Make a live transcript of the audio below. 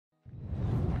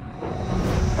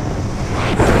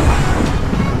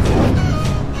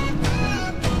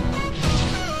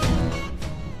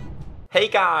Hey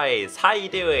guys, how you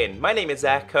doing? My name is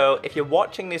Echo. If you're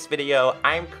watching this video,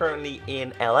 I'm currently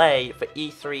in LA for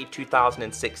E3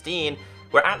 2016,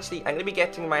 where actually I'm going to be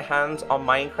getting my hands on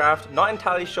Minecraft. Not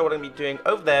entirely sure what I'm going to be doing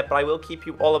over there, but I will keep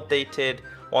you all updated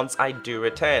once I do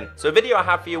return. So a video I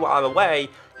have for you while I'm away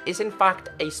is in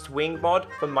fact a swing mod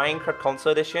for Minecraft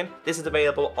Console Edition. This is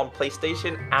available on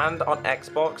PlayStation and on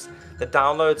Xbox. The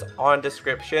downloads are in the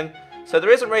description. So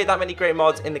there isn't really that many great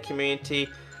mods in the community,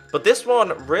 but this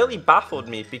one really baffled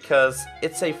me because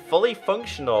it's a fully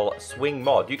functional swing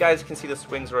mod. You guys can see the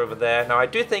swings are over there. Now I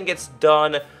do think it's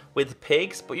done with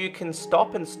pigs, but you can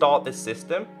stop and start this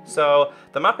system. So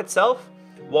the map itself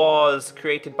was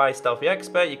created by Stealthy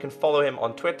Expert. You can follow him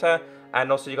on Twitter,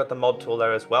 and also you got the mod tool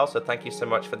there as well. So thank you so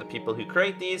much for the people who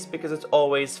create these, because it's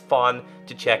always fun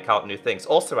to check out new things.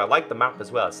 Also, I like the map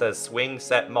as well. It says swing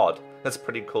set mod. That's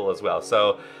pretty cool as well.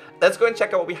 So let's go and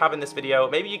check out what we have in this video.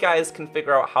 Maybe you guys can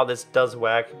figure out how this does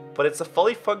work, but it's a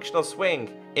fully functional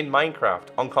swing in Minecraft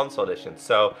on Console Edition.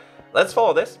 So let's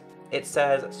follow this. It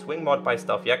says swing mod by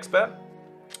Stealthy Expert.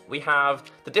 We have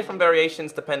the different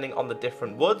variations depending on the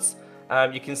different woods.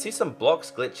 You can see some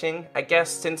blocks glitching. I guess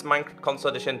since Minecraft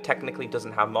Console Edition technically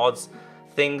doesn't have mods,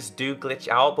 things do glitch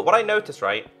out. But what I noticed,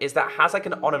 right, is that it has like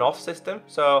an on and off system.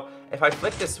 So if I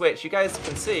flick this switch, you guys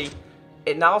can see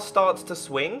it now starts to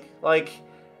swing. Like,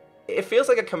 it feels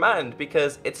like a command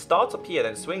because it starts up here,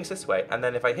 then swings this way. And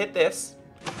then if I hit this,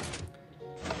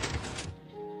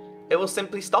 it will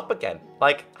simply stop again.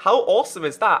 Like, how awesome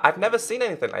is that? I've never seen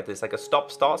anything like this, like a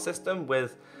stop-start system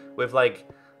with like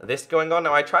this going on.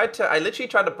 Now I literally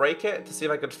tried to break it to see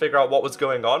if I could figure out what was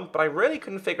going on, but I really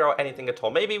couldn't figure out anything at all.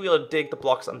 Maybe we'll dig the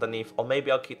blocks underneath, or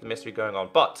maybe I'll keep the mystery going on.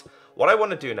 But what I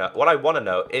want to do now, what I want to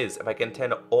know is if I can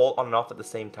turn it all on and off at the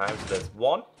same time. So there's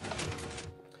one,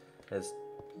 there's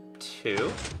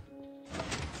two,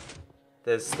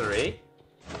 there's three,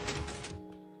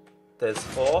 there's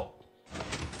four,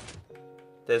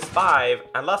 there's five,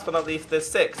 and last but not least, there's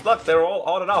six. Look, they're all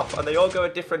on and off, and they all go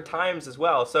at different times as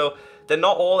well. So they're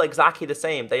not all exactly the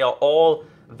same. They are all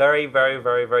very, very,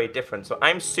 very, very different. So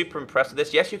I'm super impressed with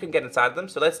this. Yes, you can get inside them.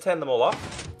 So let's turn them all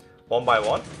off one by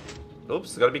one.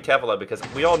 Oops, gotta be careful though, because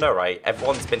we all know, right?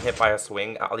 Everyone's been hit by a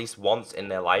swing at least once in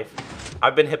their life.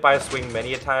 I've been hit by a swing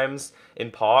many a times in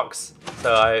parks,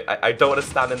 so I don't want to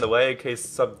stand in the way in case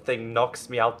something knocks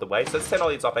me out the way. So let's turn all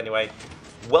these off anyway.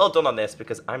 Well done on this,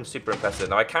 because I'm super impressed.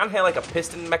 Now I can hear like a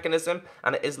piston mechanism,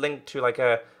 and it is linked to like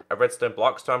a redstone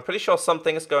block, so I'm pretty sure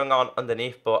something is going on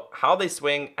underneath, but how they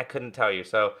swing, I couldn't tell you.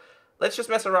 So let's just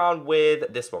mess around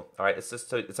with this one. All right, it's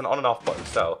an on and off button.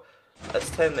 So let's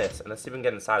turn this and let's see if we can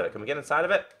get inside of it. Can we get inside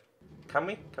of it? Can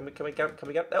we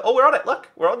get there? Oh, we're on it. Look,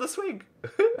 we're on the swing.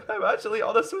 I'm actually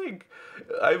on a swing.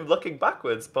 I'm looking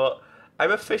backwards, but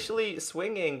I'm officially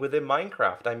swinging within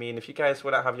Minecraft. I mean, if you guys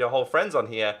want to have your whole friends on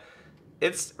here,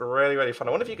 it's really, really fun.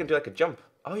 I wonder if you can do like a jump.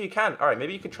 Oh, you can. All right,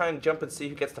 maybe you could try and jump and see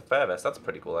who gets the furthest. That's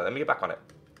pretty cool. Let me get back on it.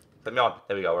 Put me on.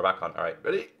 There we go. We're back on. All right,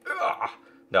 ready?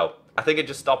 No, I think it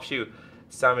just stops you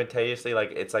simultaneously.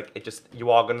 Like, it's like you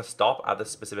are gonna stop at the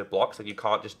specific blocks. Like, you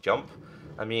can't just jump.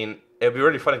 I mean, it'd be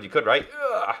really fun if you could, right?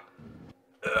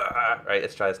 Right,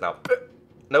 let's try this now.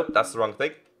 Nope, that's the wrong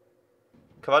thing.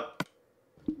 Come on.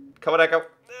 Come on, Echo.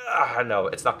 No,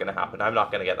 it's not going to happen. I'm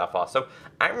not going to get that far. So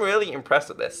I'm really impressed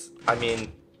with this. I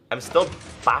mean, I'm still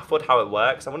baffled how it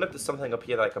works. I wonder if there's something up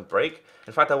here that I can break.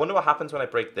 In fact, I wonder what happens when I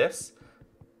break this.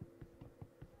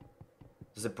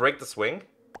 Does it break the swing?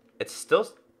 It's still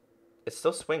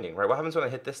swinging, right? What happens when I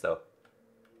hit this, though?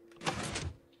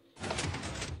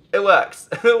 It works.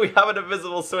 We have an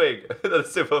invisible swing.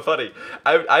 That's super funny.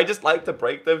 I just like to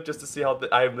break them just to see how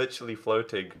I'm literally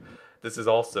floating. This is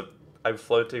awesome. I'm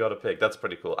floating on a pig. That's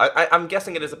pretty cool. I'm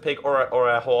guessing it is a pig or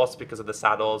a horse because of the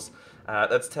saddles.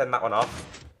 Let's turn that one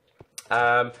off.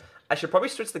 I should probably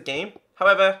switch the game.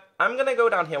 However, I'm going to go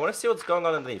down here. I want to see what's going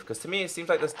on underneath, because to me it seems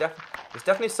like there's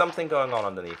definitely something going on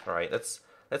underneath. All right, let's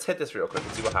hit this real quick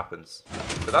and see what happens.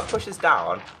 So that pushes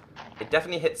down. It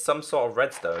definitely hits some sort of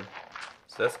redstone.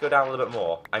 So let's go down a little bit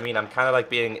more. I mean, I'm kind of like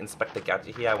being Inspector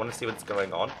Gadget here. I want to see what's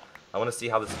going on. I want to see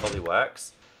how this fully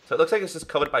works. So it looks like it's just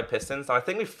covered by pistons. Now I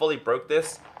think we fully broke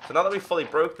this. So now that we fully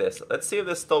broke this, let's see if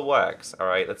this still works. All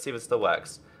right, let's see if it still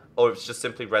works. Or if it's just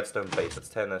simply redstone based. Let's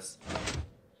turn this.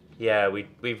 Yeah,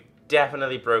 we've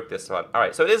definitely broke this one. All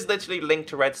right, so it is literally linked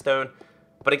to redstone.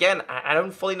 But again, I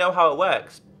don't fully know how it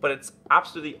works, but it's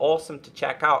absolutely awesome to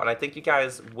check out, and I think you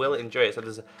guys will enjoy it. So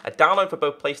there's a download for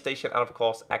both PlayStation and, of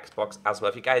course, Xbox as well.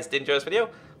 If you guys did enjoy this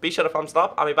video, be sure to thumbs it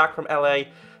up. I'll be back from LA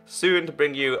soon to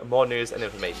bring you more news and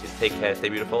information. Take care, stay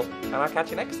beautiful, and I'll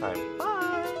catch you next time. Bye!